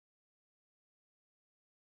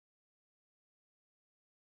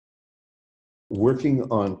working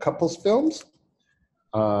on couples films,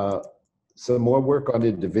 some more work on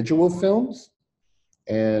individual films,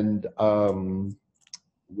 and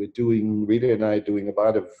Rita and I are doing a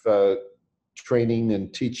lot of training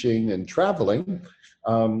and teaching and traveling.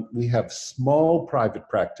 We have small private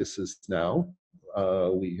practices now.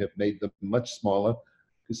 We have made them much smaller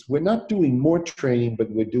because we're not doing more training, but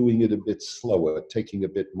we're doing it a bit slower, taking a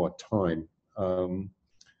bit more time.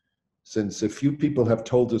 Since a few people have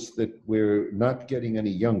told us that we're not getting any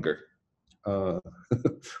younger.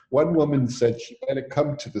 One woman said she better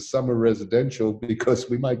come to the summer residential because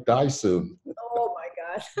we might die soon. Oh my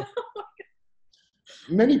God.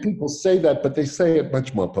 Many people say that, but they say it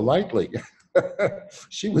much more politely.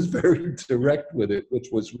 She was very direct with it, which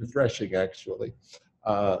was refreshing, actually.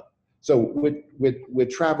 So we're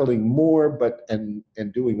traveling more, and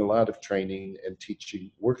doing a lot of training and teaching,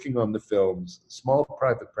 working on the films, small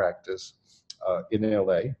private practice in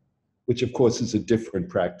LA, which of course is a different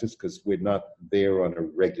practice because we're not there on a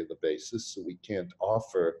regular basis, so we can't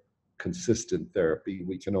offer consistent therapy.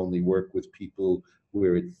 We can only work with people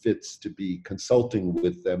where it fits to be consulting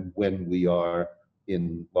with them when we are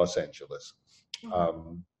in Los Angeles.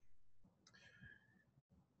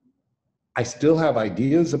 I still have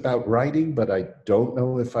ideas about writing, but I don't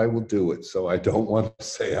know if I will do it, so I don't want to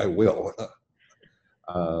say I will.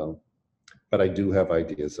 But I do have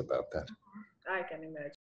ideas about that. I can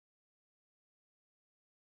imagine.